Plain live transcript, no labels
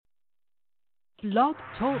Blog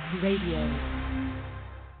Talk Radio.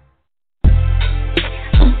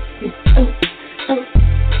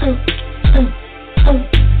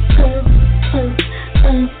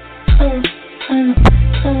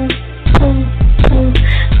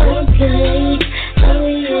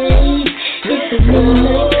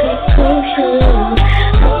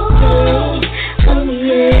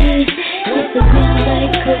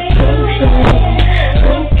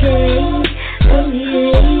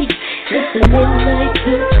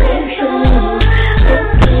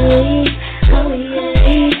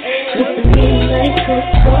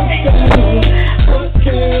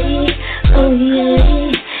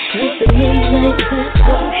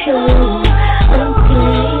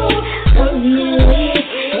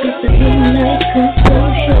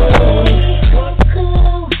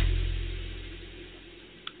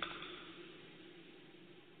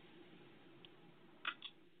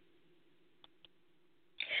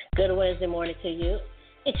 Good Wednesday morning to you.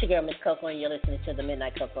 It's your girl, Miss Koko, and you're listening to the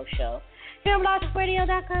Midnight Koko Show here on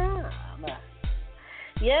blogtalkradio.com.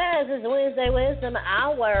 Yes, it's Wednesday Wisdom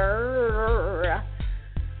Hour.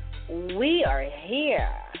 We are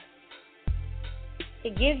here to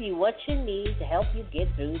give you what you need to help you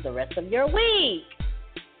get through the rest of your week.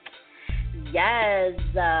 Yes,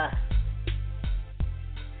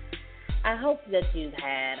 I hope that you've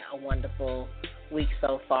had a wonderful week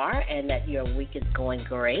so far and that your week is going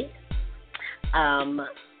great.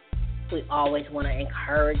 We always want to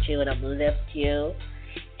encourage you and uplift you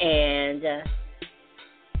and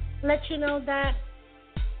let you know that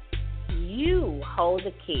you hold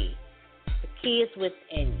the key. The key is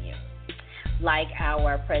within you. Like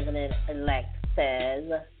our president-elect says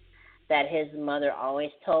that his mother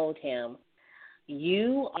always told him,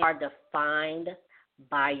 you are defined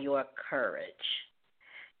by your courage.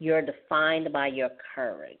 You're defined by your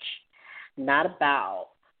courage, not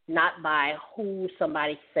by who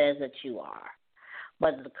somebody says that you are,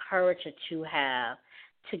 but the courage that you have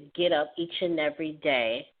to get up each and every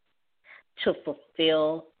day to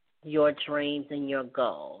fulfill your dreams and your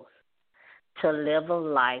goals, to live a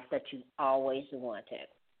life that you always wanted.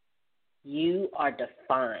 You are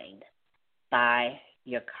defined by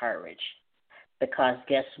your courage because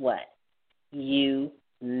guess what? You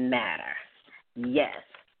matter. Yes.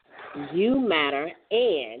 You matter,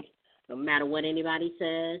 and no matter what anybody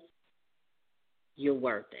says, you're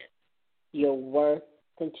worth it. You're worth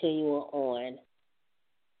continuing on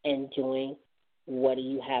and doing what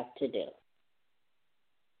you have to do.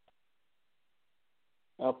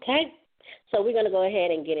 Okay? So we're going to go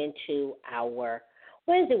ahead and get into our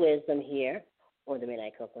Wednesday Wisdom here on the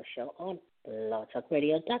Midnight Koko Show on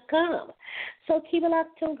blogtalkradio.com. So keep it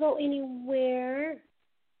locked, don't go anywhere.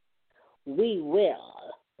 We will.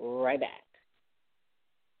 Right back.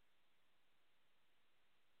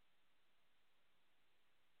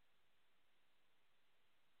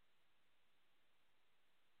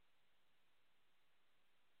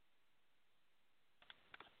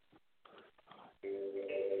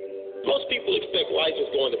 Most people expect life is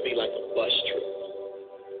going to be like a bus trip.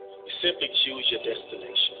 You simply choose your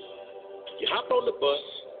destination. You hop on the bus,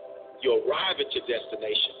 you arrive at your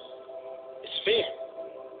destination. It's fair.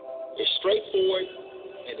 It's straightforward.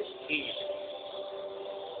 And it's easy.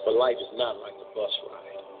 But life is not like a bus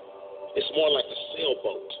ride. It's more like a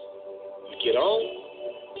sailboat. You get on,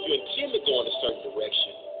 you intend to go in a certain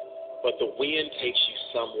direction, but the wind takes you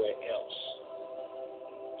somewhere else.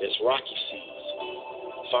 There's rocky seas,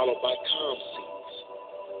 followed by calm seas,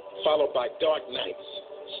 followed by dark nights,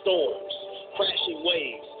 storms, crashing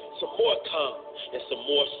waves, some more calm, and some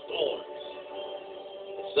more storms.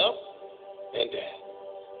 It's up and down.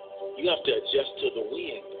 You have to adjust to the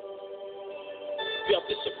wind. You have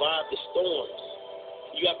to survive the storms.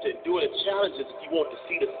 You have to endure the challenges if you want to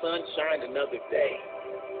see the sun shine another day.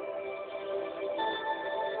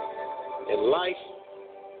 In life,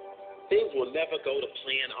 things will never go to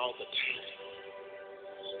plan all the time.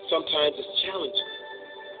 Sometimes it's challenging.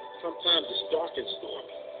 Sometimes it's dark and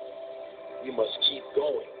stormy. You must keep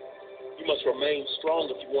going. You must remain strong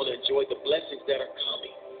if you want to enjoy the blessings that are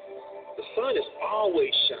coming. The sun is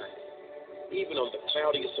always shining. Even on the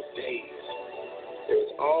cloudiest of days, there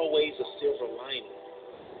is always a silver lining.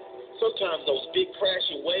 Sometimes those big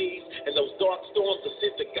crashing waves and those dark storms are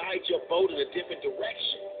sent to guide your boat in a different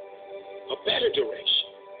direction, a better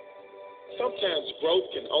direction. Sometimes growth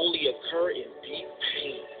can only occur in deep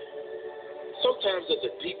pain. Sometimes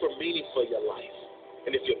there's a deeper meaning for your life.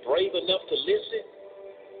 And if you're brave enough to listen,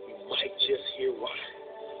 you might just hear why.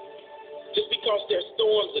 Just because there's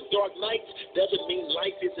storms and dark nights doesn't mean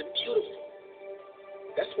life isn't beautiful.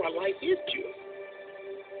 That's why life is beautiful.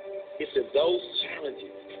 It's in those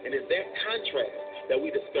challenges and And it's that contrast that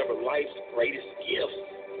we discover life's greatest gift.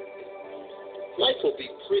 Life will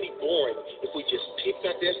be pretty boring if we just picked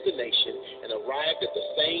our destination and arrived at the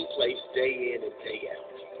same place day in and day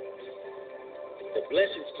out. The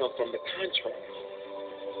blessings come from the contrast.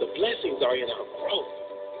 The blessings are in our growth.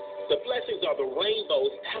 The blessings are the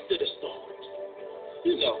rainbows after the storms.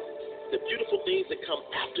 You know, the beautiful things that come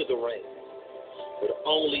after the rain. But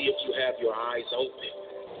only if you have your eyes open.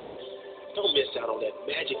 Don't miss out on that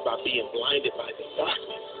magic by being blinded by the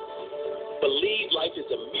darkness. Believe life is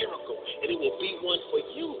a miracle, and it will be one for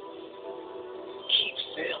you. Keep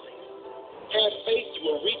sailing. Have faith you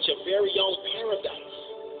will reach your very own paradise.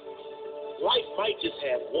 Life might just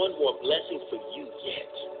have one more blessing for you yet.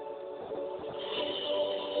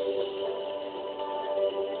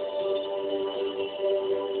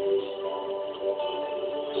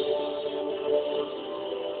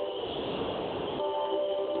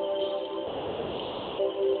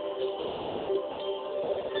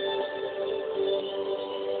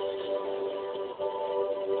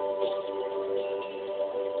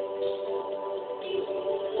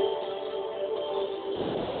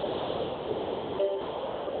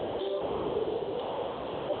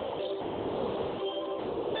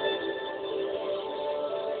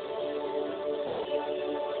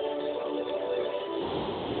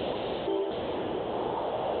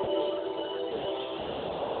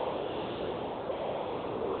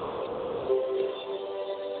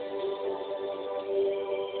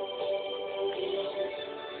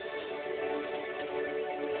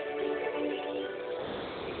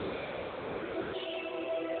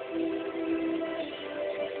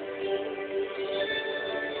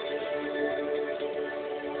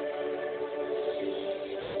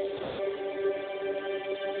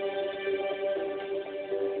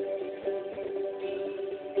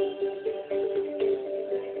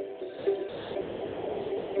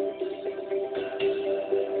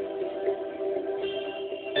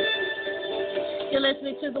 You're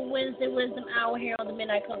listening to the Wednesday Wisdom Hour here on the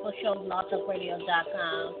Midnight Koko Show,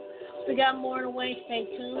 blogtalkradio.com. We got more on the way. Stay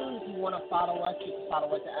tuned. If you want to follow us, you can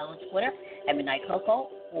follow us on Twitter at Midnight Koko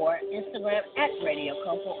or Instagram at Radio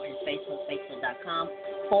Koko and Facebook,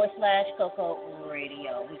 facebook.com/Koko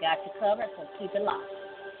Radio. We got you covered, so keep it locked.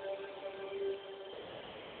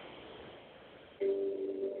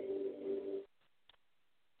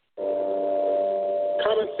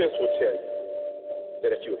 Common sense will tell you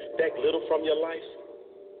that if you expect little from your life,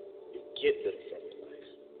 you get little from your life.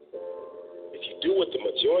 If you do what the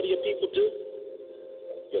majority of people do,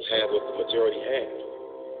 you'll have what the majority have,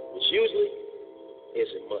 which usually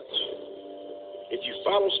isn't much. If you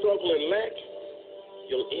follow struggle and lack,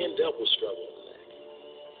 you'll end up with struggle and lack.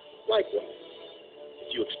 Likewise,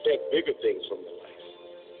 if you expect bigger things from your life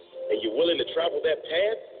and you're willing to travel that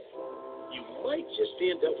path, you might just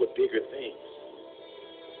end up with bigger things.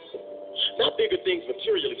 Not bigger things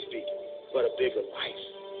materially speaking, but a bigger life,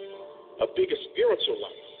 a bigger spiritual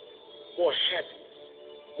life, more happiness,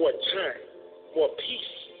 more time, more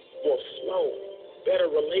peace, more flow, better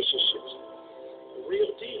relationships, the real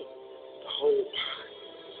deal, the whole pie.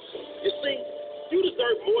 You see, you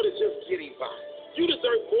deserve more than just getting by. You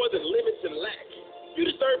deserve more than limits and lack. You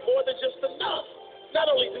deserve more than just enough. Not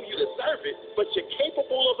only do you deserve it, but you're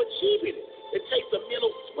capable of achieving it. It takes a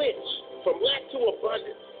mental switch from lack to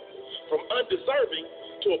abundance. From undeserving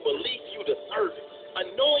to a belief you deserve it, a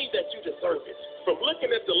knowing that you deserve it. From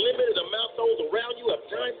looking at the limited amount those around you have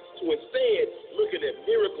done to instead looking at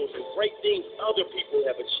miracles and great things other people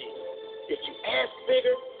have achieved. If you ask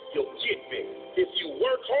bigger, you'll get bigger. If you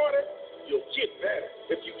work harder, you'll get better.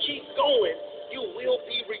 If you keep going, you will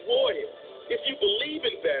be rewarded. If you believe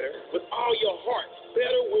in better with all your heart,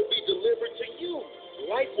 better will be delivered to you.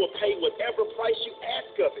 Life will pay whatever price you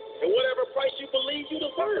ask of it and whatever price you believe you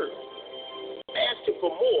deserve. Asking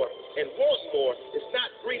for more and want more is not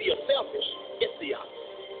greedy or selfish. It's the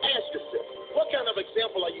opposite. Ask yourself, what kind of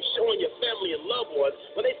example are you showing your family and loved ones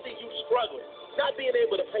when they see you struggling, not being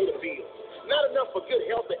able to pay the bills, not enough for good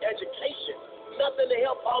health and education, nothing to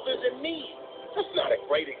help others in need? That's not a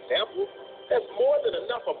great example. There's more than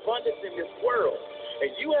enough abundance in this world.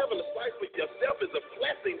 And you having to fight for yourself is a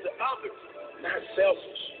blessing to others, not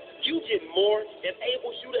selfish. You get more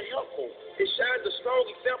enables you to help more. It shines a strong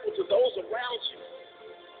example to those around you.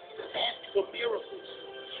 Ask for miracles,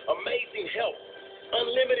 amazing health,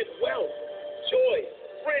 unlimited wealth, joy,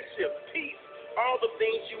 friendship, peace, all the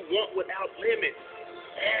things you want without limit.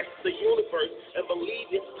 Ask the universe and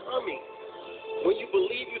believe it's coming. When you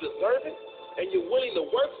believe you deserve it and you're willing to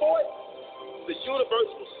work for it, the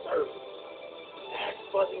universe will serve it. Ask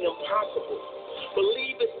for the impossible.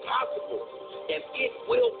 Believe it's possible, and it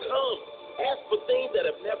will come. Ask for things that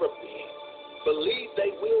have never ever be. Believe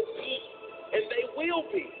they will be, and they will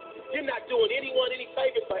be. You're not doing anyone any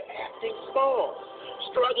favors by acting small,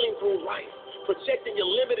 struggling through life, projecting your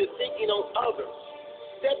limited thinking on others.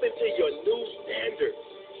 Step into your new standard.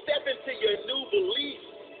 Step into your new beliefs.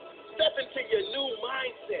 Step into your new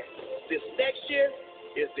mindset. This next year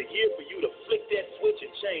is the year for you to flick that switch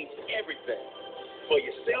and change everything for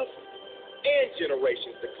yourself and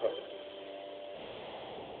generations to come.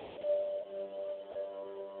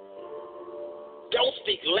 Don't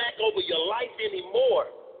speak lack over your life anymore.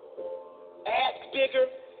 Act bigger,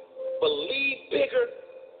 believe bigger,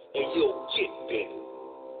 and you'll get bigger.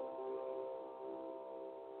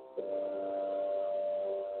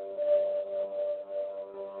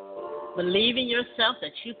 Believe in yourself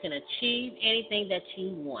that you can achieve anything that you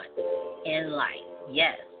want in life.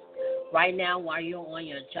 Yes. Right now, while you're on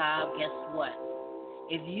your job, guess what?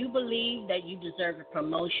 If you believe that you deserve a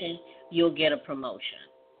promotion, you'll get a promotion.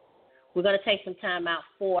 We're going to take some time out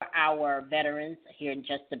for our veterans here in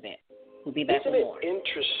just a bit. We'll be back with more. Isn't it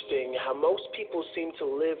interesting how most people seem to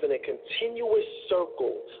live in a continuous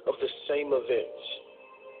circle of the same events?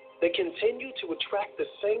 They continue to attract the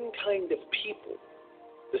same kind of people,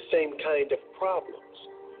 the same kind of problems,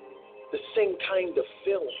 the same kind of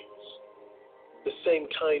feelings, the same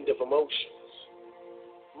kind of emotions.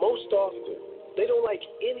 Most often, they don't like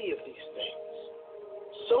any of these things.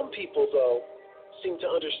 Some people, though, seem to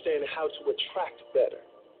understand how to attract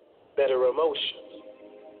better emotions,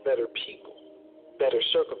 better people, better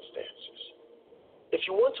circumstances. If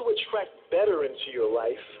you want to attract better into your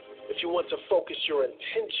life, if you want to focus your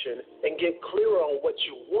intention and get clearer on what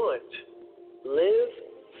you want, live,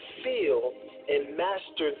 feel, and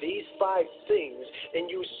master these 5 things,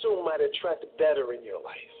 and you soon might attract better in your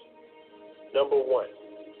life. Number 1,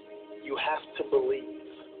 you have to believe.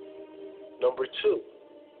 Number 2,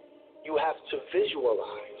 you have to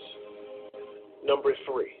visualize. Number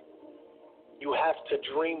 3, you have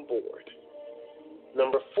to dream board.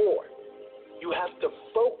 Number 4, you have to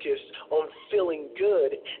focus on feeling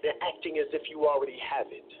good and acting as if you already have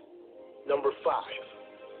it. Number 5,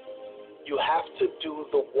 you have to do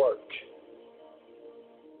the work.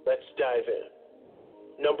 Let's dive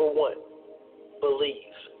in. Number 1,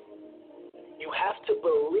 believe. You have to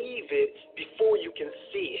believe it before you can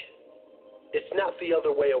see it. It's not the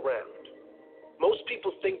other way around. Most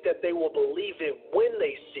people think that they will believe it when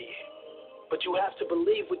they see it, but you have to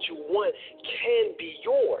believe what you want can be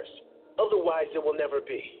yours. Otherwise, it will never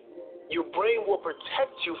be. Your brain will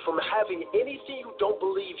protect you from having anything you don't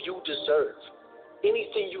believe you deserve,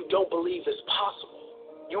 anything you don't believe is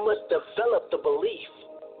possible. You must develop the belief,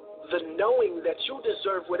 the knowing that you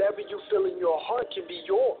deserve whatever you feel in your heart can be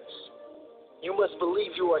yours. You must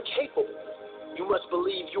believe you are capable. You must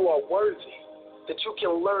believe you are worthy, that you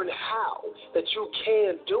can learn how, that you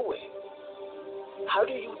can do it. How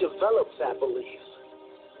do you develop that belief?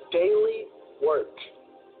 Daily work.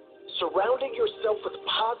 Surrounding yourself with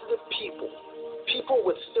positive people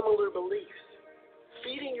with similar beliefs.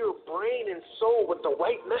 Feeding your brain and soul with the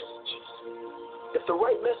right messages. If the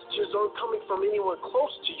right messages aren't coming from anyone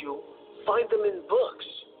close to you, find them in books,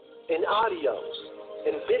 in audios,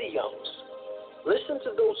 in videos. Listen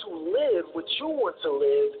to those who live what you want to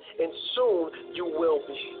live, and soon you will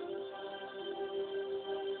be.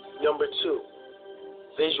 Number 2,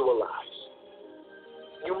 visualize.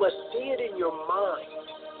 You must see it in your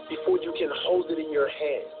mind before you can hold it in your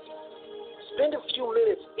hand. Spend a few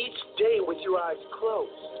minutes each day with your eyes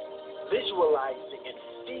closed, visualizing and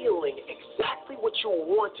feeling exactly what you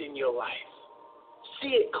want in your life.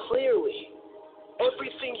 See it clearly,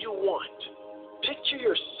 everything you want. Picture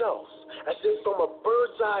yourself as if from a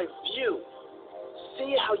bird's eye view.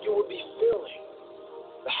 See how you will be feeling,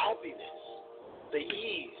 the happiness, the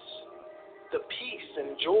ease, the peace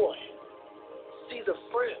and joy. See the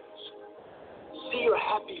friends. See your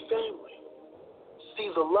happy family. See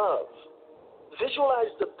the love. Visualize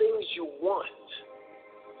the things you want.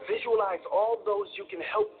 Visualize all those you can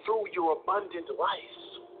help through your abundant life.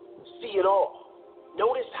 See it all.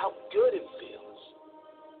 Notice how good it feels.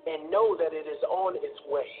 And know that it is on its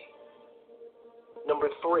way. Number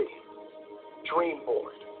 3, dream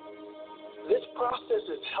board. This process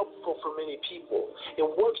is helpful for many people. It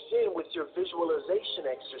works in with your visualization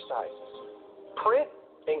exercises. Print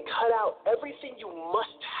and cut out everything you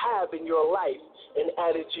must have in your life and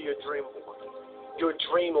add it to your dream board. Your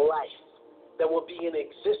dream life that will be in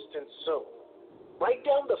existence soon. Write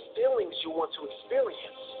down the feelings you want to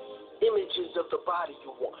experience, images of the body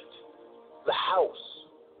you want, the house,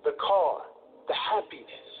 the car, the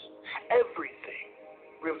happiness, everything.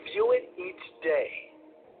 Review it each day.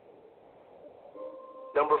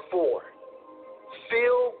 Number 4,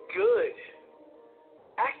 Feel good.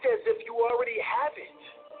 Act as if you already have it.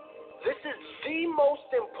 This is the most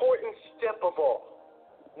important step of all.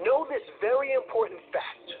 Know this very important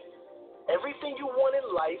fact. Everything you want in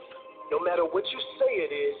life, no matter what you say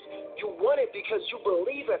it is, you want it because you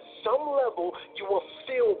believe at some level you will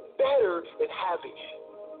feel better in having it.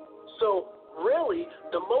 So, really,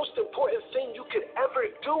 the most important thing you could ever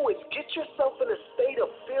do is get yourself in a state of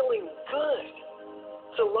feeling good.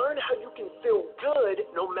 To learn how you can feel good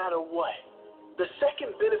no matter what. The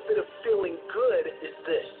second benefit of feeling good is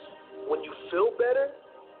this. When you feel better,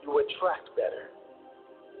 you attract better.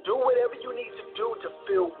 Do whatever you need to do to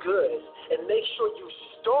feel good, and make sure you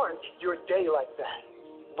start your day like that.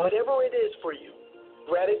 Whatever it is for you,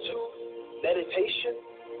 gratitude, meditation,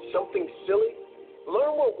 something silly,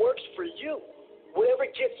 learn what works for you. Whatever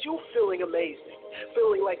gets you feeling amazing,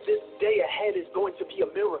 feeling like this day ahead is going to be a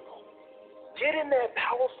miracle. Get in that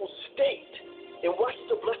powerful state and watch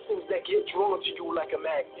the blessings that get drawn to you like a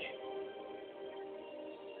magnet.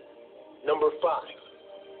 Number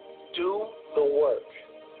 5, do the work.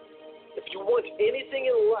 If you want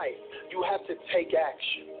anything in life, you have to take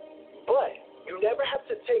action. But you never have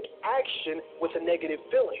to take action with a negative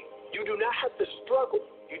feeling. You do not have to struggle.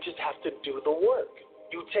 You just have to do the work.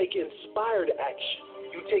 You take inspired action.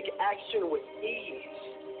 You take action with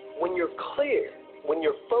ease. When you're clear, when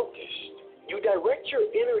you're focused, you direct your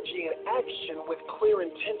energy and action with clear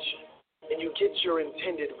intention, and you get your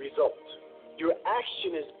intended result. Your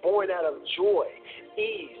action is born out of joy,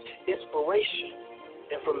 ease, inspiration,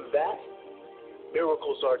 and from that,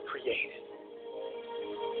 miracles are created.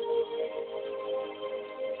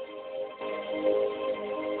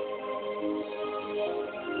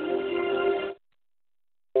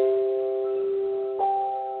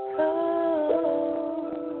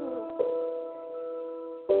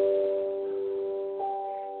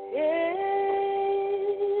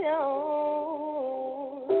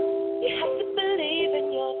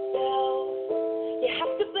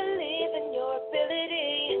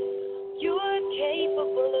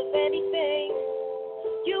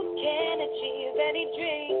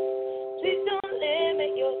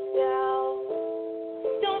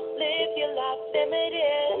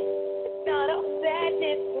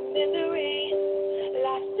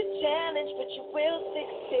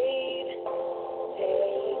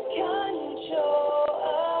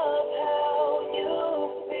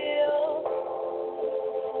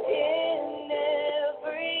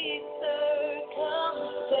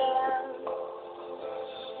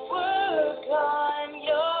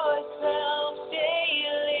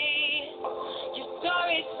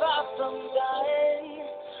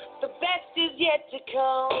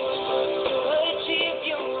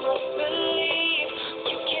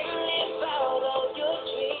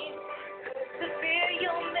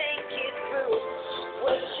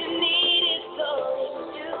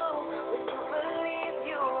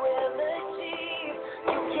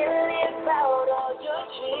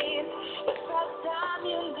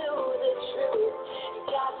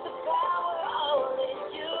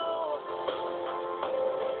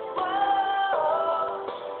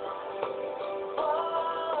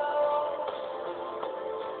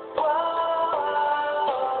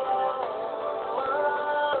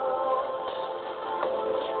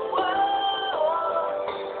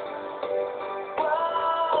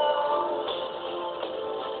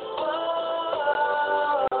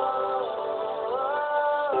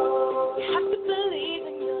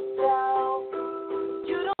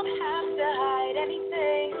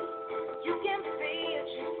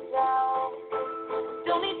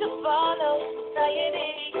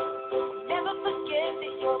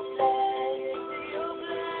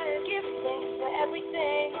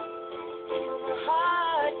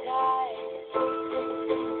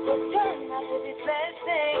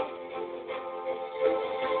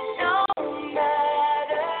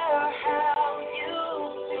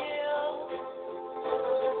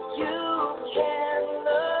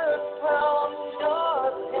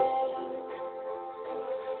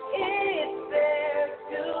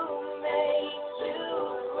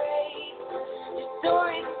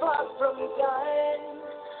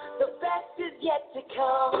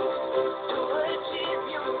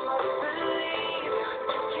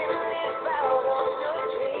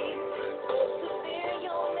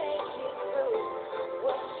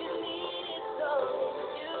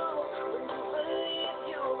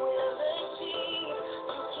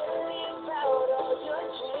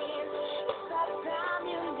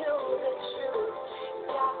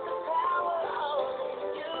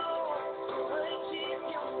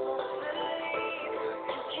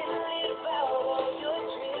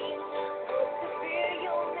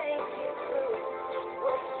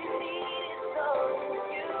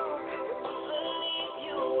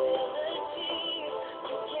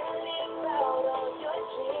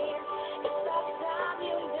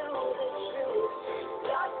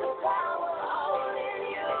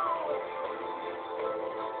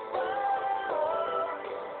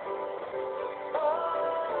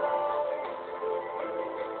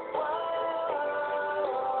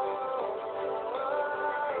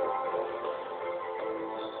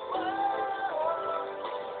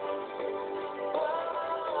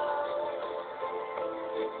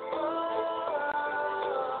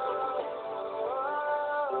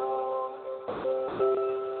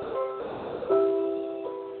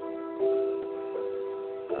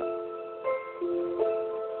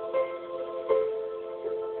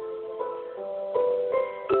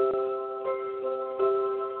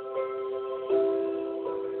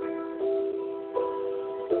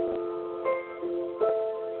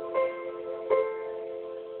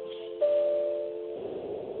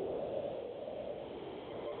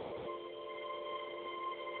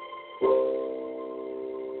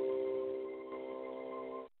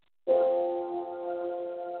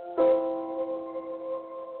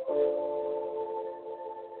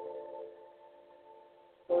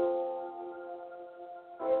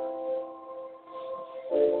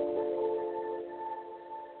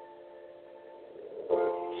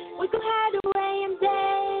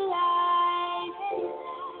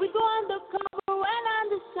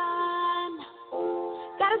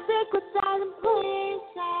 secret silent places.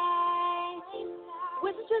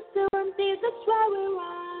 With the truth to empty, that's where we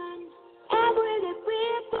run. Everyday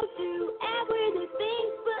people do everyday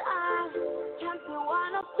things, but I can't be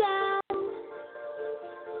one of them.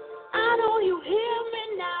 I know you hear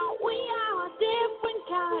me now. We are a different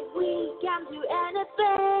kind. We can do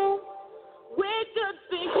anything. We could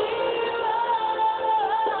be heroes.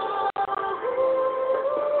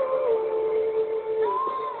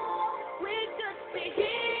 We could be heroes.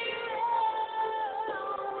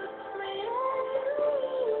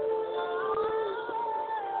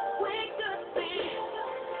 We could be.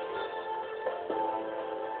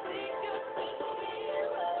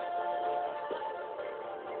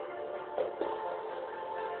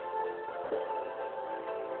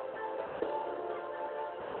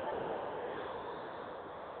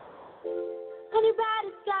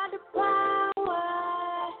 Anybody's got the power.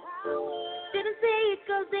 Didn't say it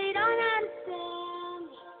 'cause they don't understand.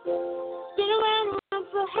 Didn't run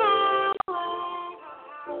for hours.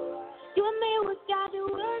 You and me, we got the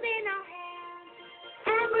world in our hands.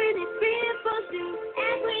 Everyday people do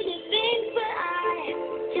everyday things, but I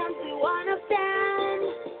can't be one of them.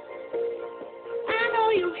 I know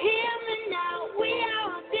you hear me now. We are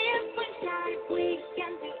a different kind. We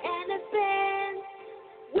can do anything.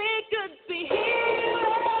 We could be heroes.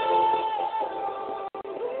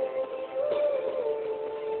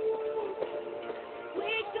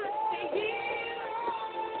 We could be heroes.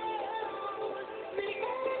 We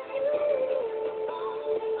could be heroes.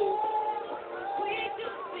 We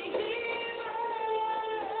could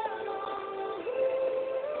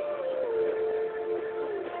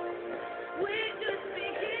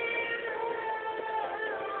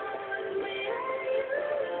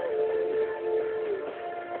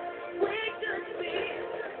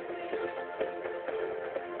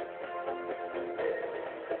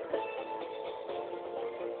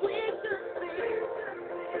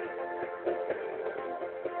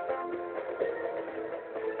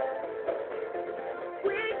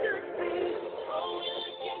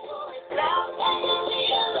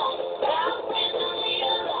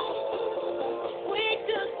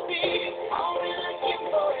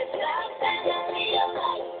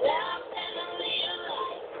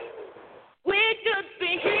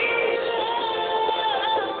be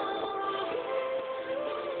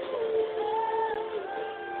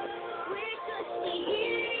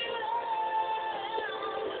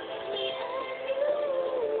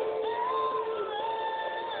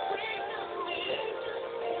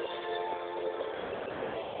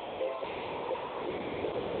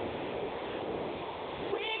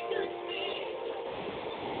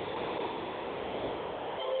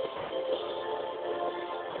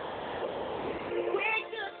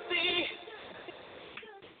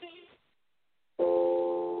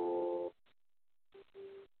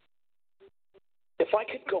If I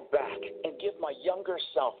could go back and give my younger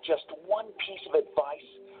self just one piece of advice,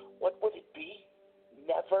 what would it be?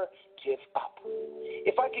 Never give up.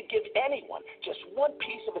 If I could give anyone just one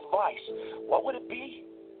piece of advice, what would it be?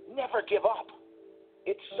 Never give up.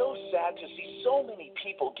 It's so sad to see so many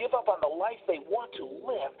people give up on the life they want to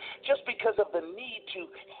live just because of the need to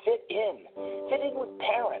fit in. Fit in with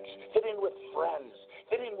parents, fit in with friends,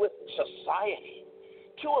 fit in with society.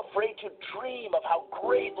 Too afraid to dream of how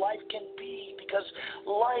great life can be because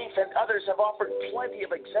life and others have offered plenty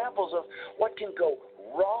of examples of what can go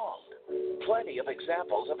wrong. Plenty of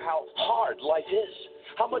examples of how hard life is,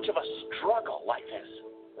 how much of a struggle life is.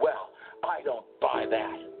 Well, I don't buy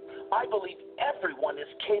that. I believe everyone is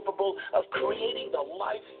capable of creating the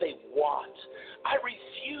life they want. I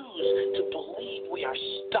refuse to believe we are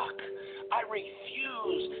stuck. I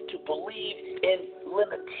refuse to believe in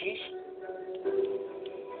limitation.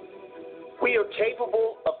 We are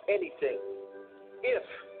capable of anything, if,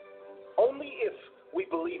 only if we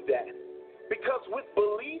believe that. Because with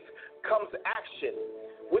belief comes action.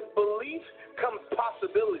 With belief comes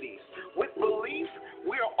possibilities. With belief,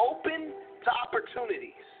 we are open to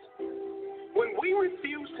opportunities. When we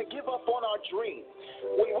refuse to give up on our dream,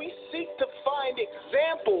 when we seek to find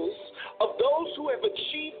examples of those who have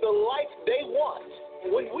achieved the life they want,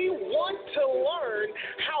 when we want to learn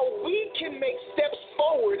how we can make steps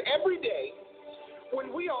forward every day,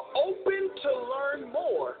 when we are open to learn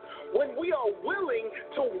more, when we are willing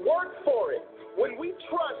to work for it, when we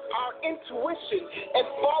trust our intuition and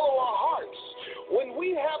follow our hearts, when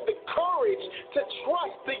we have the courage to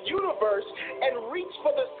trust the universe and reach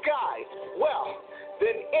for the sky, well,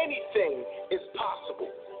 then anything is possible.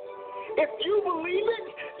 If you believe it,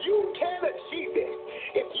 you can achieve it.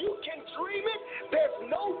 If you can dream it, there's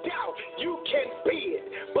no doubt you can be it.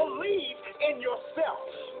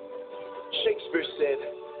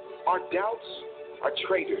 Our doubts are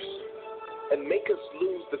traitors and make us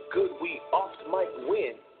lose the good we oft might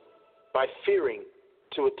win by fearing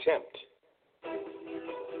to attempt.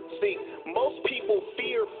 See, most people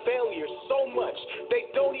fear failure so much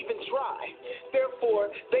they don't even try. Therefore,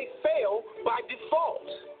 they fail by default.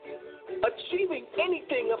 Achieving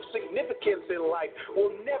anything of significance in life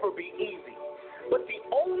will never be easy. But the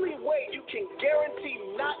only way you can guarantee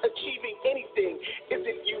not achieving anything is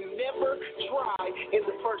if you never try in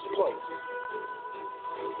the first place.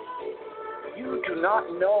 You do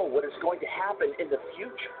not know what is going to happen in the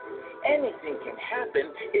future. Anything can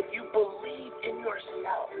happen if you believe in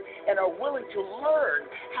yourself and are willing to learn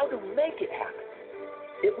how to make it happen.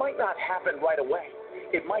 It might not happen right away.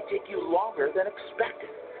 It might take you longer than expected.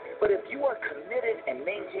 But if you are committed and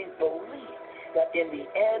maintain belief that in the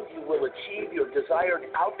end you will achieve your desired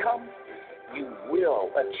outcome, you will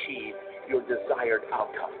achieve your desired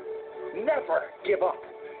outcome. Never give up.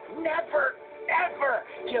 Never, ever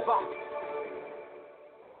give up.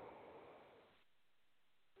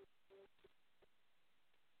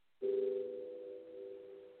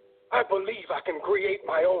 I believe I can create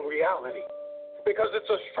my own reality because it's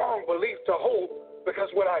a strong belief to hold, because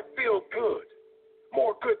when I feel good,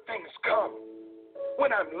 more good things come.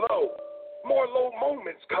 When I'm low, more low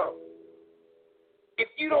moments come. If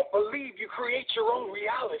you don't believe you create your own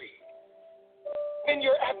reality, then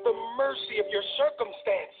you're at the mercy of your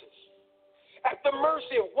circumstances, at the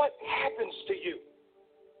mercy of what happens to you.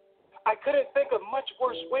 I couldn't think of much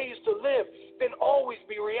worse ways to live than always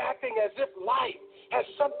be reacting as if life has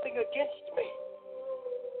something against me.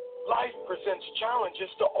 Life presents challenges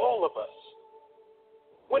to all of us.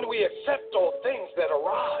 When we accept all things that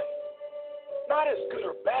arise, not as good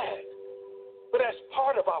or bad, but as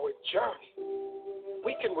part of our journey,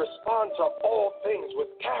 we can respond to all things with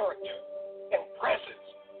character and presence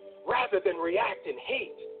rather than react in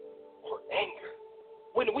hate or anger.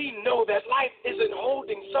 When we know that life isn't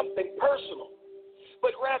holding something personal,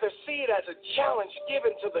 but rather see it as a challenge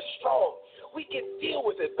given to the strong, we can deal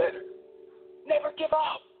with it better. Never give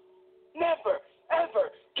up. Never, ever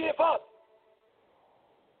give up.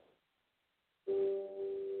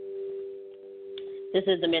 This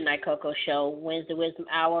is the Midnight Koko Show, Wednesday Wisdom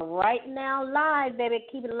Hour, right now live, baby.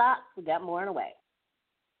 Keep it locked. We got more on the way.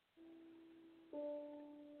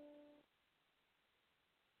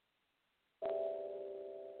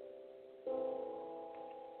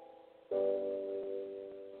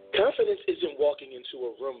 Confidence isn't walking into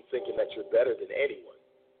a room thinking that you're better than anyone.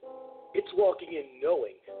 It's walking in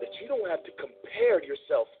knowing that you don't have to compare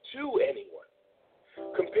yourself to anyone.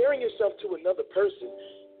 Comparing yourself to another person,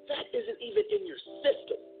 that isn't even in your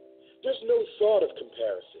system. There's no thought of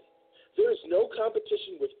comparison. There is no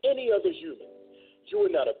competition with any other human. You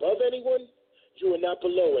are not above anyone. You are not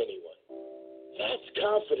below anyone. That's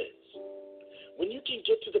confidence. When you can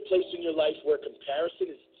get to the place in your life where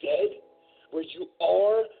comparison is dead, where you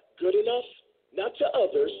are good enough, not to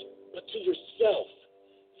others, but to yourself,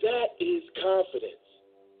 that is confidence.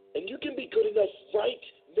 And you can be good enough right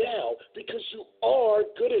now because you are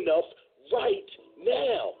good enough right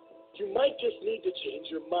now. You might just need to change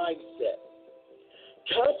your mindset.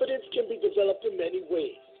 Confidence can be developed in many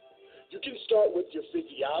ways. You can start with your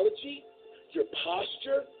physiology, your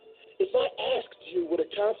posture. If I asked you what a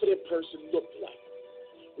confident person looked like,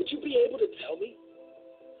 would you be able to tell me?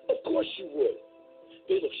 Of course you would.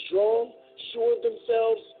 They look strong, sure of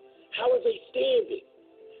themselves. How are they standing?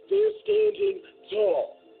 They're standing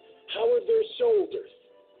tall. How are their shoulders?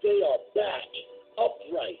 They are back,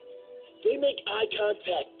 upright. They make eye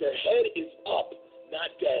contact. Their head is up, not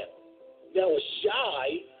down. Now, a shy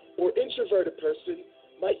or introverted person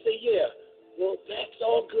might say, yeah, well, that's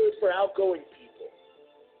all good for outgoing people.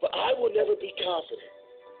 But I will never be confident.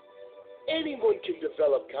 Anyone can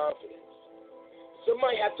develop confidence. Some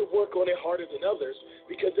might have to work on it harder than others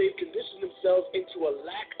because they've conditioned themselves into a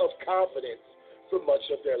lack of confidence for much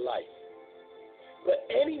of their life. But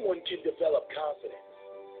anyone can develop confidence.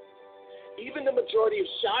 Even the majority of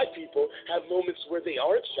shy people have moments where they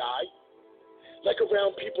aren't shy, like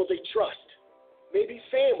around people they trust, maybe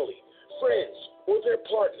family, friends, or their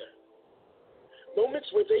partner. Moments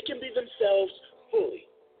where they can be themselves fully.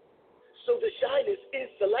 So the shyness is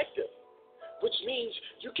selective, which means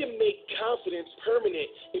you can make confidence permanent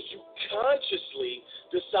if you consciously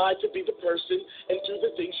decide to be the person and do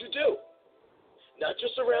the things you do. Not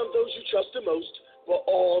just around those you trust the most, but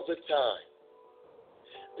all the time.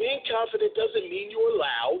 Being confident doesn't mean you're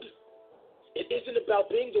loud. It isn't about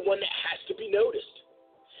being the one that has to be noticed.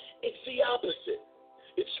 It's the opposite.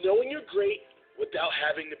 It's knowing you're great without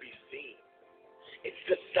having to be seen. It's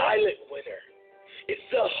the silent winner. It's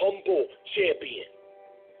the humble champion.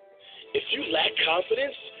 If you lack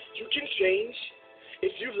confidence, you can change.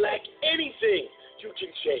 If you lack anything, you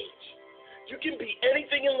can change. You can be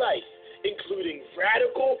anything in life, including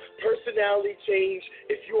radical personality change,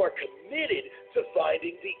 if you are committed to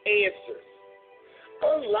finding the answers.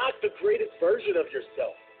 Unlock the greatest version of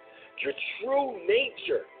yourself, your true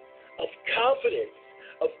nature of confidence,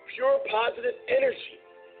 of pure positive energy.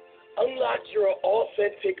 Unlock your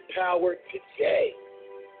authentic power today.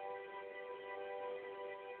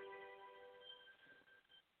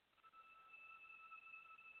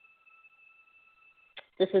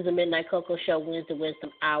 This is the Midnight Koko Show, Wednesday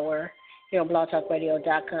Wisdom Hour, here on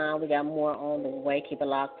blogtalkradio.com. We got more on the way. Keep it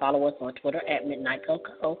locked. Follow us on Twitter at Midnight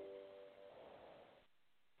Koko.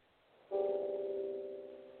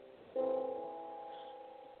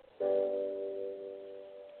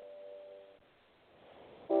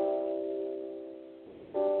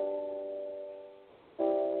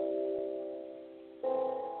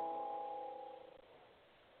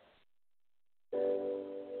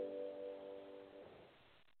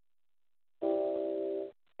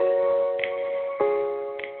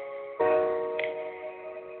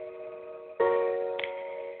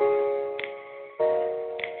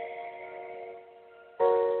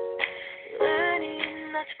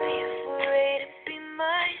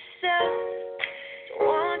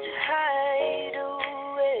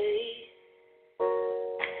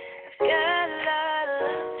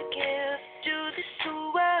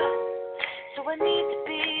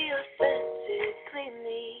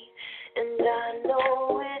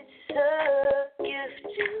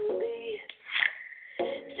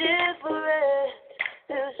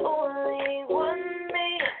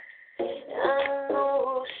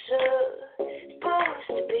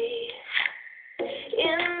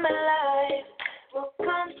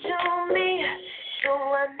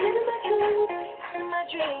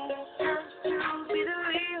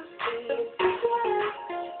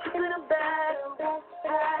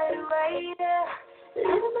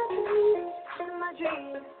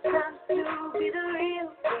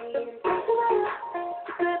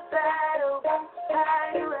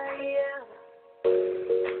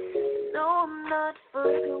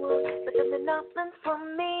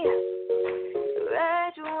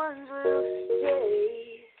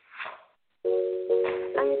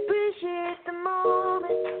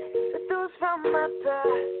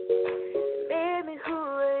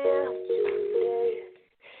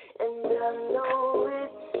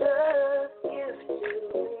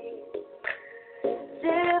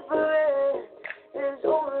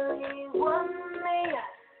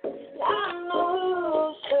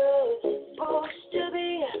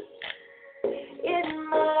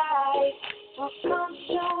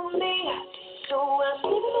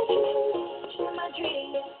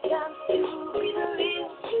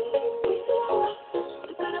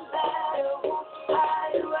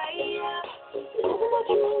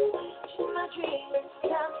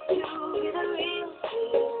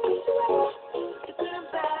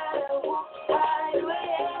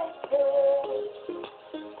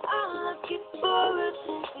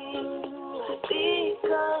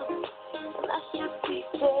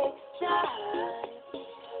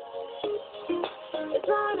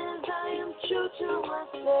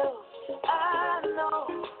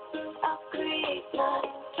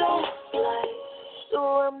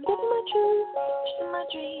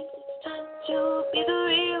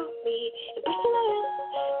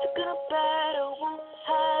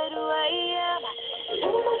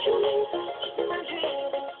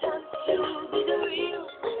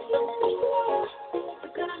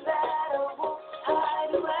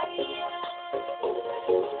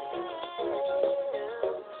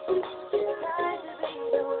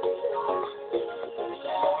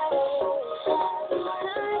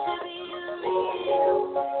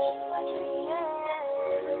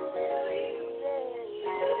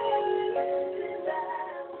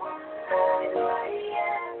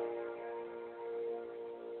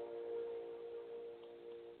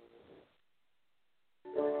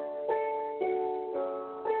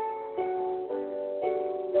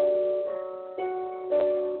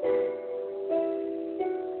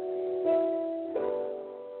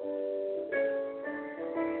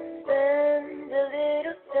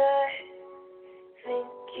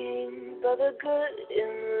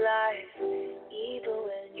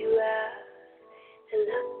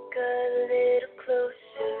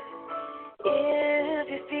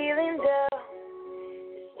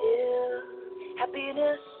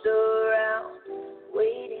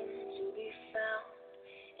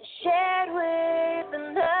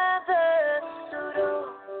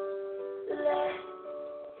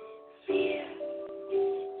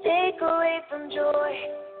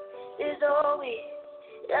 there's always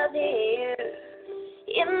love here.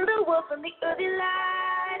 In the world from the early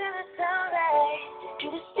light and the sunlight to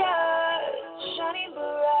the stars shining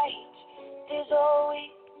bright, there's always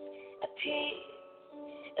a piece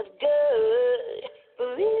of good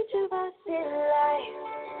for each of us in life.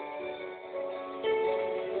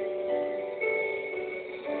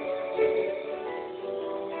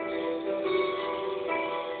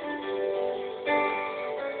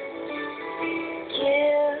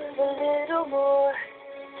 Give a little more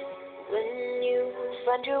when you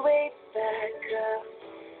find your way back up.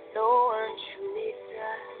 No one truly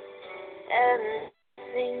does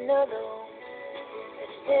anything alone. A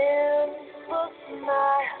simple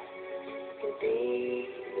smile can be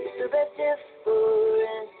the best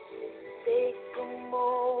difference. Take a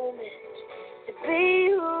moment to be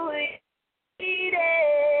who we need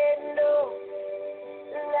and don't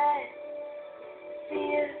let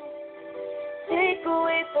fear take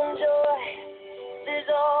away from joy. There's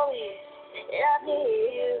always love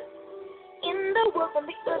here. In the world from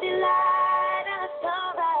the early light and the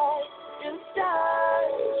sunrise to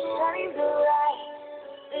stars shining bright,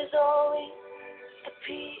 there's always a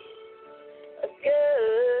piece of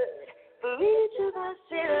good for each of us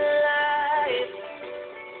in life.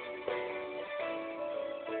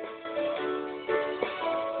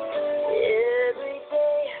 Every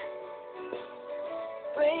day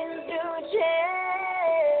brings new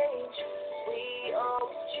change. We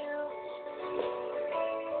always choose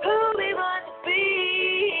who we want to be.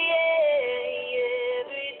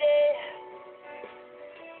 Every day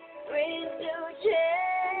brings new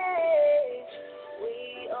change. We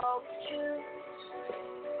always choose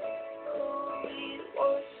who we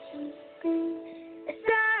want to be. It's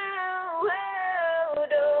our world,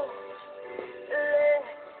 don't let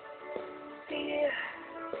fear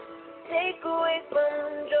take away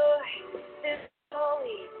from joy. There's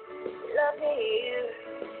always love here.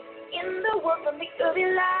 In the world from the early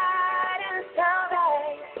light and the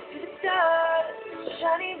sunrise to the stars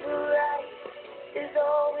shining bright, there's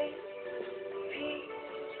always peace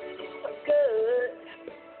of good.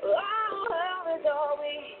 Oh, there's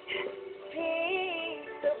always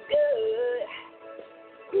peace of good.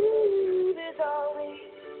 Ooh, there's always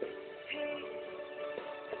peace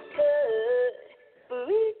of good for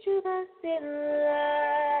each of us in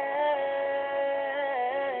life.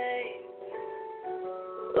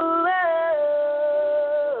 Ooh, oh.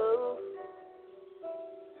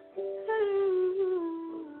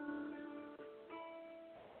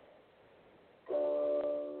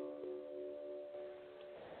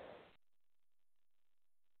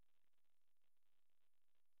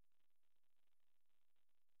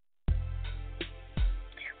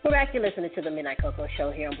 We're back. You're listening to the Midnight Koko Show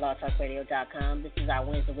here on blogtalkradio.com. This is our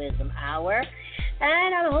Wednesday Wisdom Hour.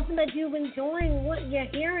 And I'm hoping that you've enjoying what you're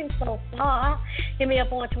hearing so far. Hit me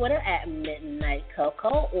up on Twitter at Midnight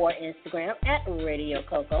Koko or Instagram at Radio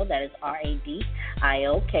Koko. That is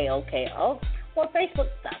RADIOKOKO. Or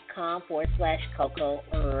Facebook.com/Koko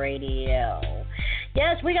Radio.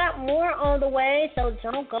 Yes, we got more on the way, so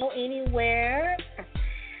don't go anywhere.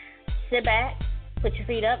 Sit back, put your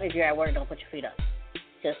feet up. If you're at work, don't put your feet up.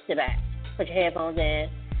 Just sit back. Put your headphones in.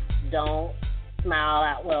 Don't smile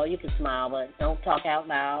out. Well, you can smile, but don't talk out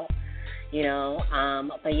loud.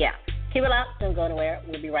 But yeah, keep it locked. Don't go nowhere.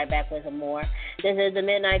 We'll be right back with some more. This is the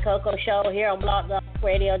Midnight Koko Show here on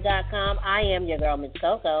blogtalkradio.com. I am your girl, Miss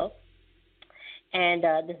Koko. And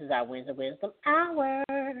this is our Wednesday Wisdom Hour.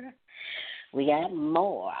 We got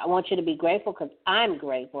more. I want you to be grateful because I'm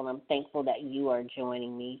grateful and I'm thankful that you are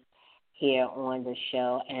joining me here on the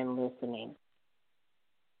show and listening.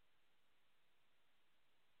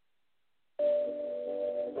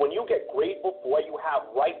 When you get grateful for what you have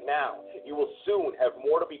right now, you will soon have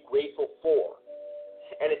more to be grateful for.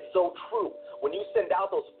 And it's so true. When you send out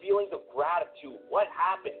those feelings of gratitude, what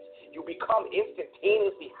happens? You become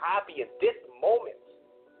instantaneously happy at this moment.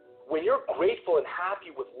 When you're grateful and happy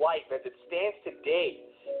with life as it stands today,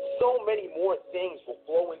 so many more things will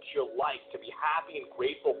flow into your life to be happy and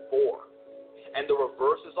grateful for. And the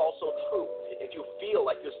reverse is also true. If you feel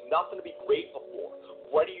like there's nothing to be grateful for,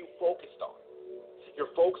 what are you focused on?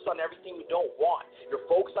 You're focused on everything you don't want. You're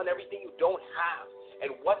focused on everything you don't have.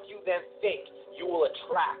 And what you then think you will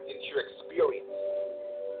attract into your experience.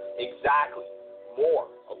 Exactly. More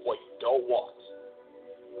of what you don't want.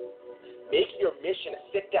 Make your mission to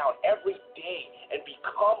sit down every day and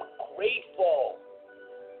become grateful.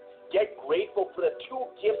 Get grateful for the two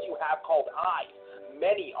gifts you have called eyes.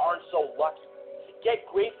 Many aren't so lucky. Get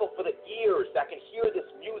grateful for the ears that can hear this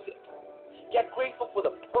music. Get grateful for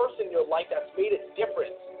the person in your life that's made a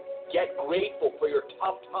difference. Get Get grateful for your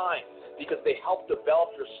tough times because they help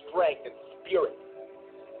develop your strength and spirit.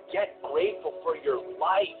 Get grateful for your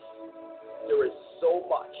life. There is so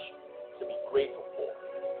much to be grateful for.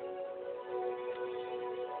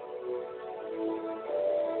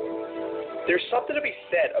 There's something to be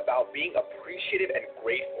said about being appreciative and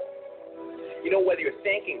grateful. You know, whether you're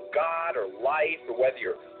thanking God or life, or whether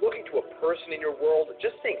you're looking to a person in your world and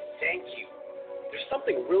just saying thank you, there's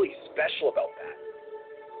something really special about that.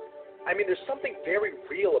 I mean, there's something very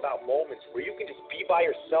real about moments where you can just be by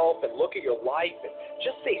yourself and look at your life and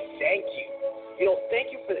just say thank you. You know, thank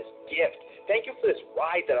you for this gift. Thank you for this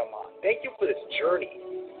ride that I'm on. Thank you for this journey.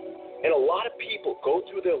 And a lot of people go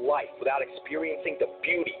through their life without experiencing the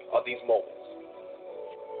beauty of these moments.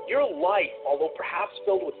 Your life, although perhaps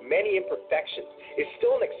filled with many imperfections, is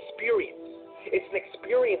still an experience. It's an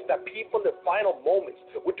experience that people in their final moments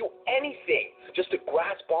would do anything just to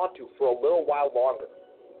grasp onto for a little while longer.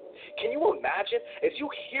 Can you imagine, as you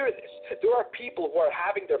hear this, there are people who are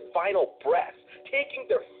having their final breaths, taking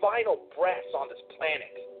their final breaths on this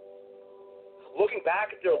planet, looking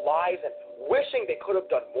back at their lives and wishing they could have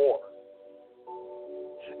done more.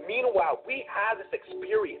 Meanwhile, we have this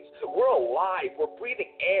experience. We're alive. We're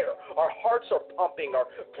breathing air. Our hearts are pumping. Our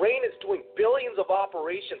brain is doing billions of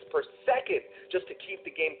operations per second just to keep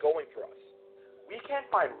the game going for us. We can't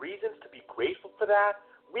find reasons to be grateful for that.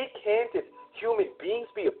 We can't, as human beings,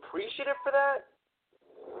 be appreciative for that.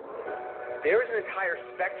 There is an entire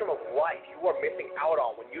spectrum of life you are missing out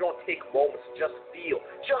on when you don't take moments to just feel.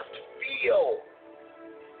 Just feel.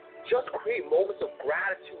 Just create moments of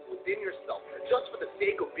gratitude within yourself, just for the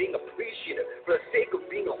sake of being appreciative, for the sake of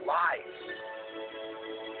being alive.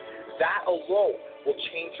 That alone will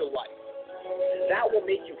change your life. That will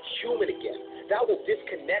make you human again. That will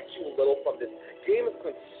disconnect you a little from this game of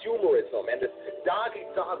consumerism and this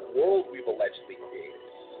dog-eat-dog world we've allegedly created.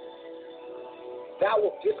 That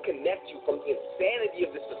will disconnect you from the insanity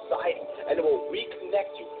of this society, and it will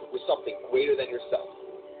reconnect you with something greater than yourself.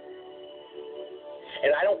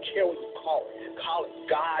 And I don't care what you call it. Call it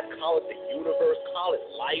God, call it the universe, call it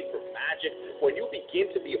life or magic. When you begin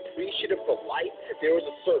to be appreciative for life, there is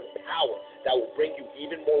a certain power that will bring you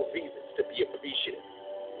even more reasons to be appreciative.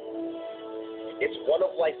 It's one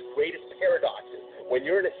of life's greatest paradoxes. When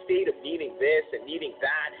you're in a state of needing this and needing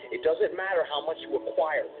that, it doesn't matter how much you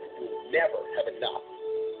acquire, you will never have enough.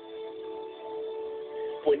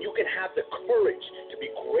 When you can have the courage to be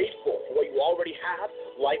grateful for what you already have,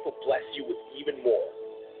 life will bless you with even more.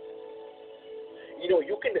 You know,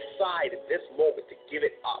 you can decide in this moment to give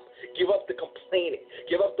it up. Give up the complaining.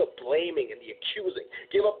 Give up the blaming and the accusing.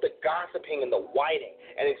 Give up the gossiping and the whining.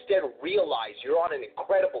 And instead realize you're on an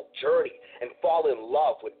incredible journey and fall in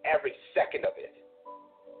love with every second of it.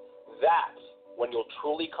 That's when you'll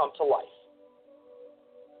truly come to life.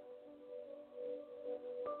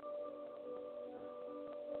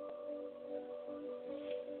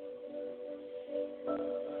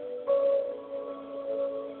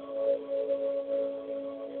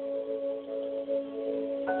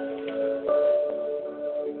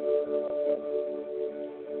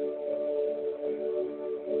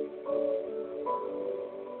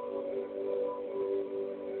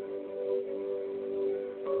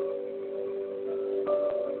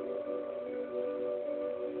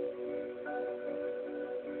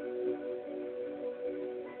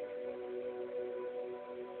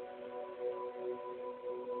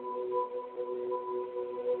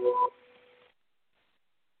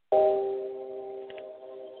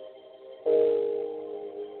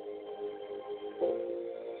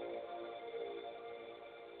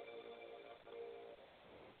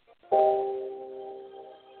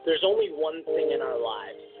 There's only one thing in our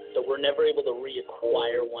lives that we're never able to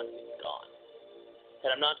reacquire once it's gone.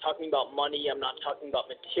 And I'm not talking about money. I'm not talking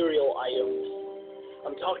about material items.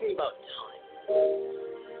 I'm talking about time.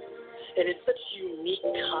 And it's such a unique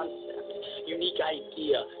concept, unique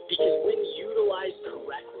idea, because when utilized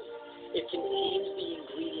correctly, it contains the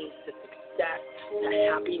ingredients to success, to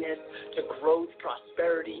happiness, to growth,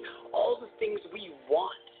 prosperity, all the things we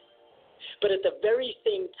want. But at the very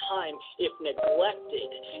same time, if neglected,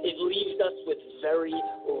 it leaves us with very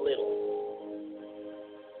little.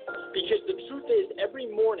 Because the truth is, every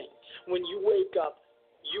morning when you wake up,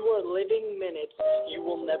 you are living minutes you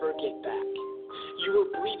will never get back. You are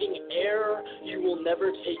breathing air you will never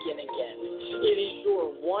take in again. It is your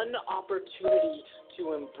one opportunity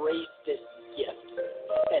to embrace this gift.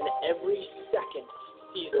 And every second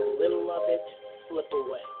sees a little of it slip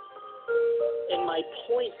away. And my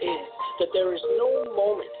point is that there is no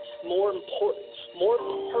moment more important, more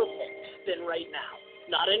perfect than right now.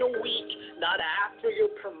 Not in a week, not after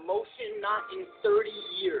your promotion, not in 30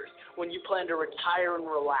 years when you plan to retire and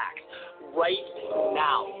relax. Right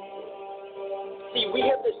now. See, we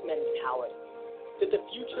have this mentality that the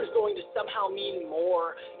future is going to somehow mean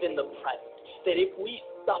more than the present. That if we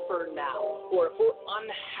suffer now, or if we're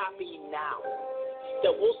unhappy now,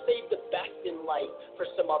 that we'll save the best in life for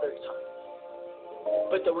some other time.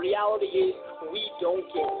 But the reality is, we don't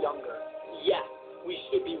get younger. Yes, we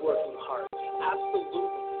should be working hard. Absolutely.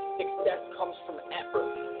 Success comes from effort,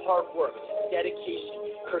 hard work,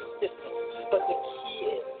 dedication, persistence. But the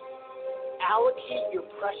key is, allocate your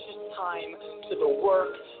precious time to the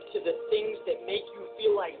work, to the things that make you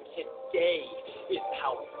feel like today is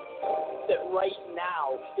powerful. That right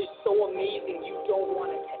now is so amazing you don't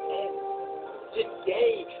want it to end.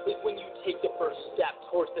 Today is when you take the first step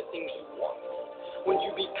towards the things you want. When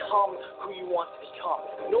you become who you want to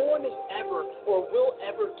become. No one is ever or will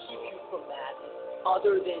ever keep you from that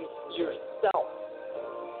other than yourself.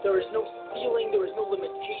 There is no ceiling, there is no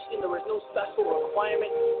limitation, there is no special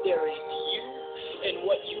requirement. There is you and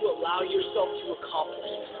what you allow yourself to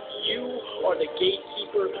accomplish. You are the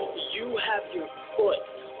gatekeeper. You have your foot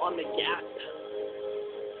on the gas pedal.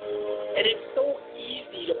 And it's so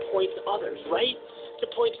easy to point to others, right? To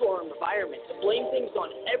point to our environment, to blame things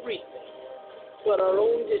on everything. But our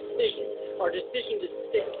own decision, our decision to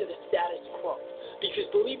stick to the status quo. Because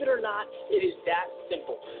believe it or not, it is that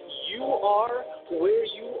simple. You are where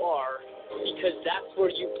you are because that's where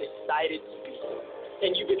you've decided to be.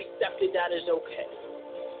 And you've accepted that as okay.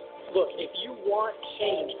 Look, if you want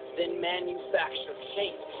change, then manufacture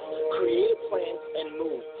change. Create a plan and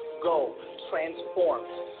move. Go. Transform.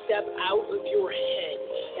 Step out of your head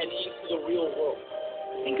and into the real world.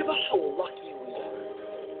 Think about how lucky we are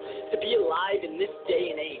to be alive in this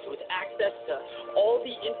day and age with access to all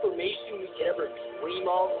the information we could ever dream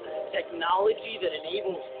of, technology that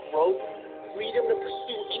enables growth, freedom to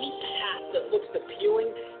pursue any path that looks appealing,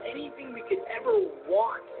 anything we could ever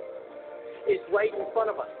want is right in front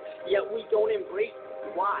of us. Yet we don't embrace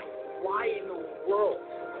it. Why? Why in the world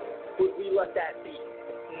would we let that be?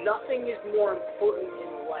 Nothing is more important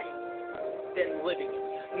in life than living it.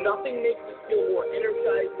 Nothing makes us feel more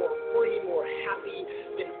energized, more free, more happy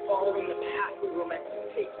than following the path we were meant to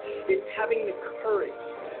take. It's having the courage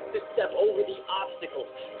to step over the obstacles,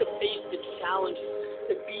 to face the challenges,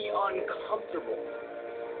 to be uncomfortable.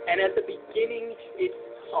 And at the beginning, it's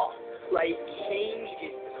tough, right? Change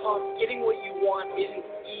is tough. Getting what you want isn't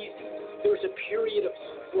easy. There's a period of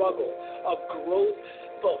struggle, of growth,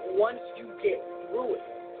 but once you get through it,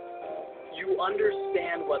 you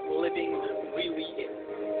understand what living really is.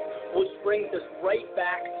 Which brings us right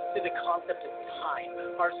back to the concept of time,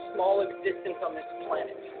 our small existence on this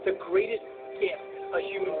planet, the greatest gift a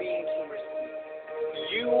human being can receive.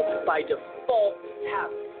 You, by default,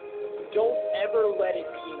 have it. Don't ever let it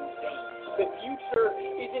be in vain. The future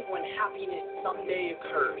isn't when happiness someday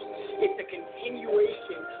occurs. It's a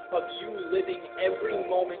continuation of you living every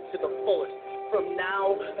moment to the fullest, from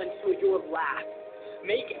now until your last.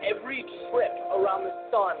 Make every trip around the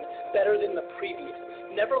sun better than the previous.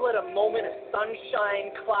 Never let a moment of sunshine,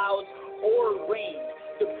 clouds, or rain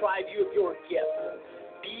deprive you of your gift.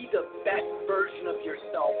 Be the best version of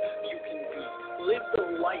yourself you can be. Live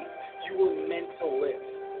the life you were meant to live.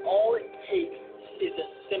 All it takes is a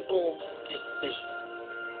simple decision.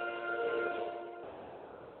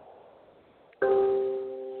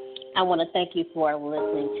 I want to thank you for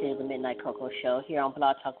listening to the Midnight Koko Show here on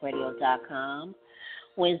blogtalkradio.com.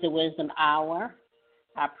 Wednesday Wisdom Hour.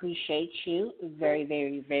 I appreciate you very,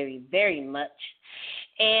 very, very, very much.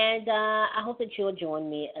 And I hope that you'll join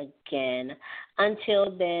me again.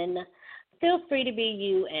 Until then, feel free to be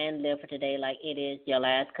you and live for today like it is your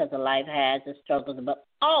last, because life has its struggles. But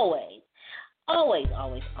always, always,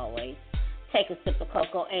 always, always take a sip of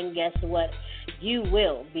cocoa, and guess what? You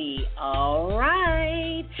will be all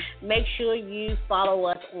right. Make sure you follow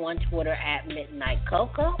us on Twitter at Midnight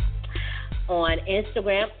Koko, on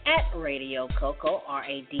Instagram at Radio Koko,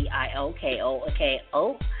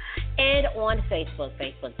 RADIOKOKO, and on Facebook,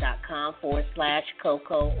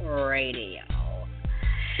 facebook.com/Koko Radio.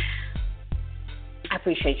 I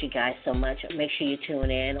appreciate you guys so much. Make sure you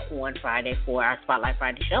tune in on Friday for our Spotlight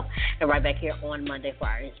Friday show, and right back here on Monday for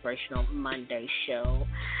our Inspirational Monday show.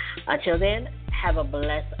 Until then, have a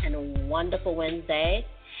blessed and wonderful Wednesday,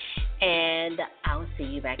 and I'll see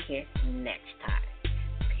you back here next time.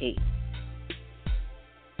 Peace.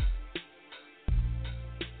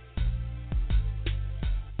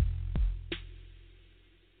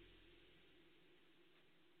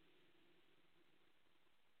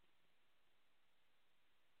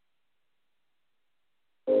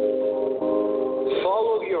 Follow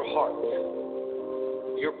your heart.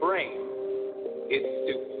 Your brain is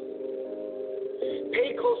stupid.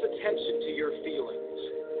 Pay close attention to your feelings.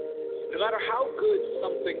 No matter how good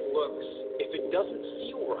something looks, if it doesn't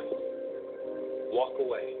feel right, walk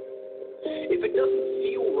away. If it doesn't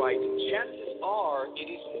feel right, chances are it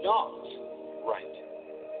is not right.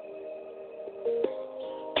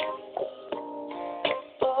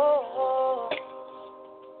 Oh,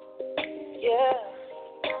 yeah,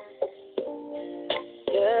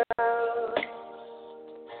 yeah.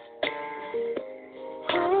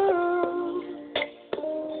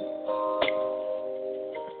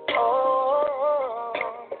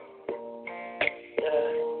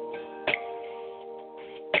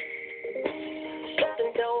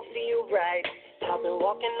 Something don't feel right. I've been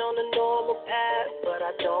walking on a normal path, but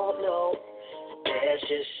I don't know. There's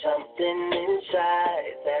just something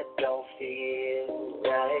inside that don't feel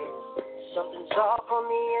right. Something's off on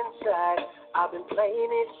the inside. I've been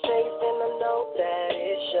playing it safe and I know that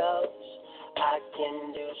it shows. I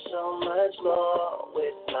can do so much more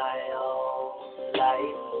with my own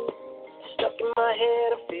life. Stuck in my head,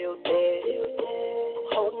 I feel dead.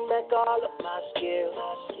 Holding back all of my skills.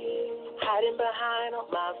 Hiding behind all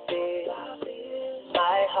my fears.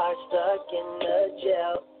 My heart stuck in the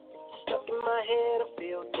jail. Stuck in my head, I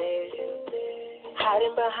feel dead.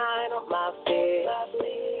 Hiding behind all my fears.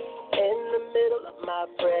 In the middle of my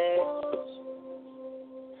prayers,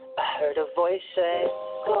 I heard a voice say,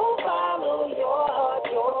 go follow your heart,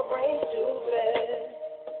 your brain's too bad.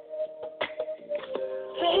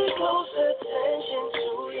 Pay close attention to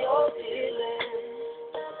your feelings.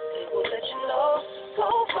 It will let you know. Go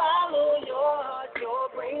follow your heart, your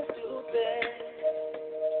brain's too bad.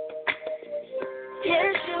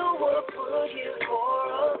 Yes, you were put here for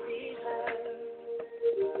a reason.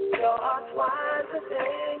 Your heart's wiser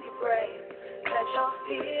than your brain. Let your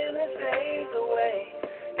feelings fade away.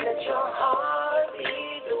 Let your heart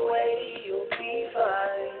lead the way. You'll be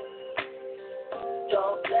fine.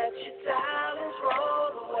 Don't let your talents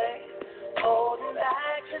roll away. Holding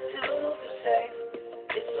back just to be safe.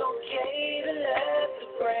 It's okay to let the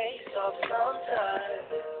brakes off sometimes.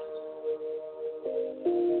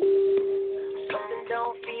 Something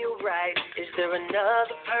don't feel right. Is there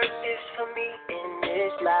another purpose for me in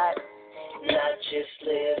this life? Not just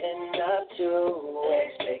living up to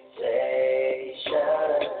expectations.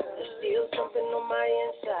 There's still something on my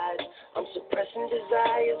inside. I'm suppressing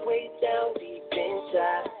desires way down deep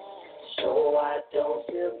inside, so I don't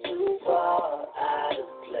feel too far out of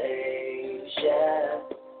place. Yeah.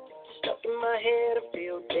 Stuck in my head, I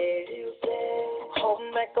feel dead.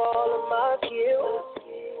 Holding back all of my guilt.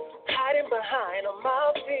 Hiding behind all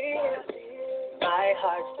my fears. My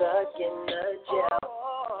heart stuck in the jail.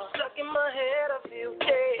 Stuck in my head, I feel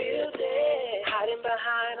dead. Hiding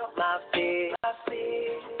behind all my fears.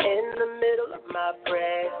 In the middle of my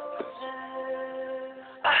prayers,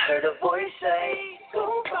 I heard a voice say,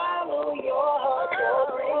 go follow your heart, your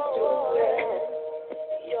brain's stupid.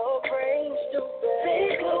 Your brain's stupid.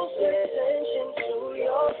 Pay close attention to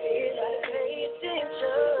your feelings. Pay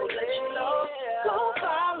attention, let you know. Go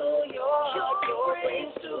follow your heart, your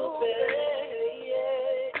brain's stupid.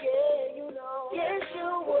 Yeah, yeah, you know. Yes, you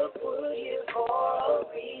were put here for a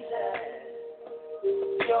reason.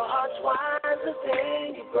 Your heart's wiser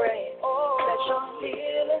than your brain. Let your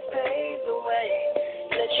feelings fade away.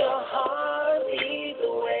 Let your heart lead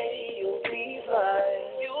the way. You'll be fine.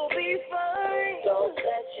 You'll be fine. Don't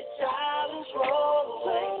let your talents roll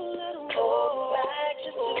away. Hold back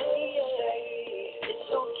just to be safe. It's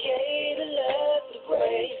okay to let the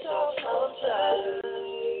brakes off sometimes.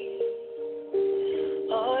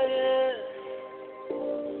 Oh yeah.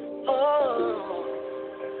 Oh.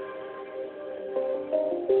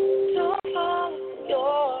 Don't follow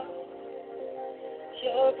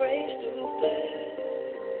your brain's stupid.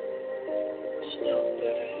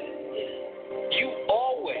 Stupid, yeah. You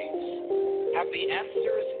always have the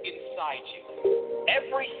answers inside you.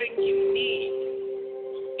 Everything you need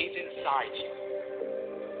is inside you.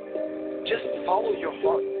 Just follow your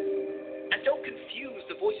heart. And don't confuse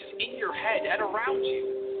the voices in your head and around you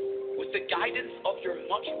with the guidance of your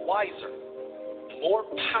much wiser, more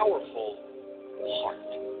powerful heart.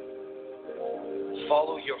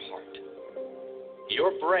 Follow your heart.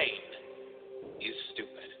 Your brain is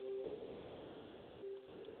stupid.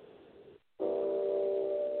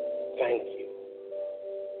 Thank you.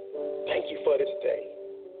 Thank you for this day.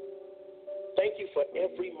 Thank you for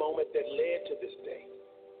every moment that led to this day.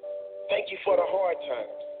 Thank you for the hard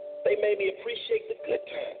times. They made me appreciate the good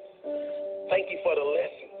times. Thank you for the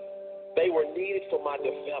lessons. They were needed for my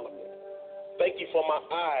development. Thank you for my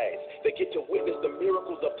eyes that get to witness the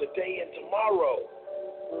miracles of today and tomorrow.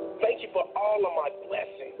 Thank you for all of my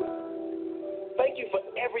blessings. Thank you for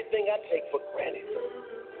everything I take for granted.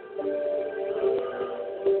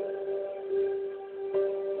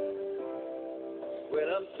 When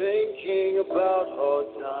I'm thinking about hard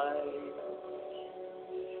times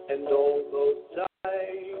and all those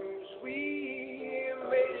times we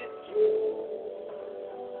made it through,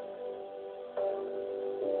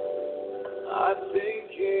 I'm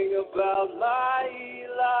thinking about my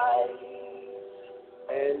life,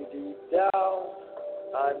 and deep down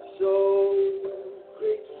I'm so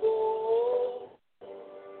grateful.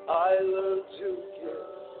 I learned to give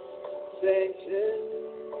thanks in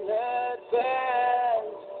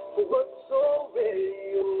advance for what's already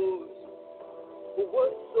yours, for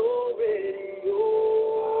what's already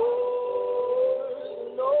yours.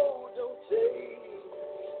 No, don't take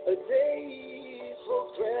a day for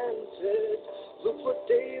granted. Look for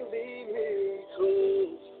daily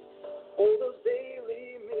miracles, all those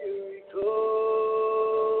daily miracles.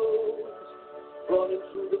 Running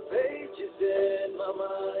through the pages in my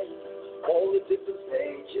mind, all the different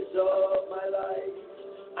stages of my life.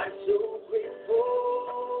 I'm so grateful.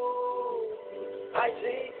 I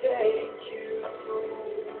say thank you.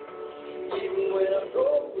 Even when I'm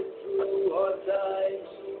going through hard times,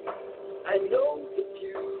 I know the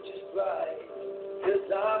future's bright, 'cause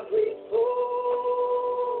I'm grateful.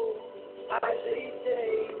 I say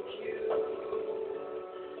thank you.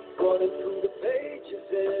 Running through the pages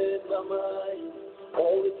in my mind,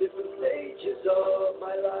 all the different stages of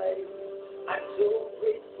my life. I'm so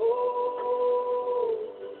grateful.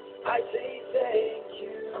 I say thank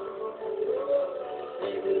you.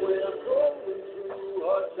 Even when I'm going through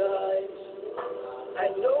hard times, I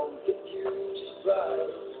know the future's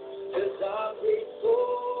bright, 'cause I'm grateful.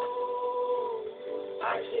 I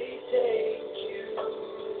say thank you.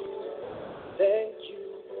 Thank you.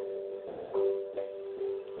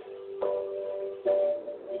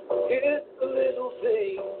 It's the little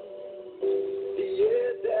things, the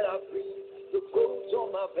air that I breathe, the clothes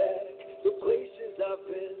on my back, the places I've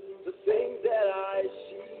been, the things that I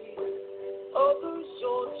see. Others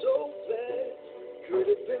aren't so blessed, could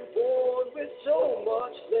have been born with so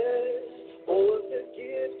much less. All of the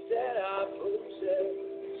gifts that I possess,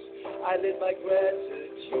 I let my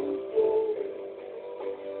gratitude grow.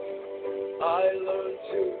 I learned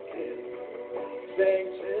to give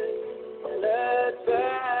thanks in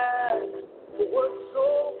advance for what's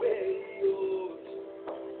already yours,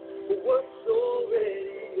 for what's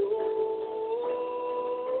already yours.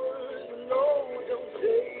 No, don't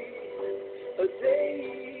take a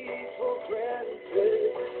day for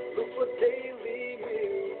granted. Look for daily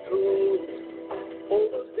miracles, all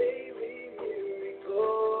those daily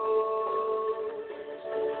miracles.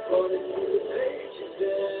 Running through the pages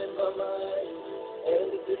in my mind, all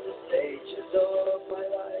the different stages of my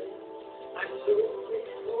life. I'm so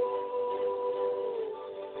grateful.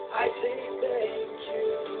 I say thank you.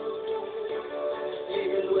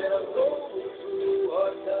 Even when I'm going through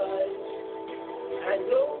hard times, I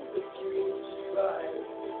know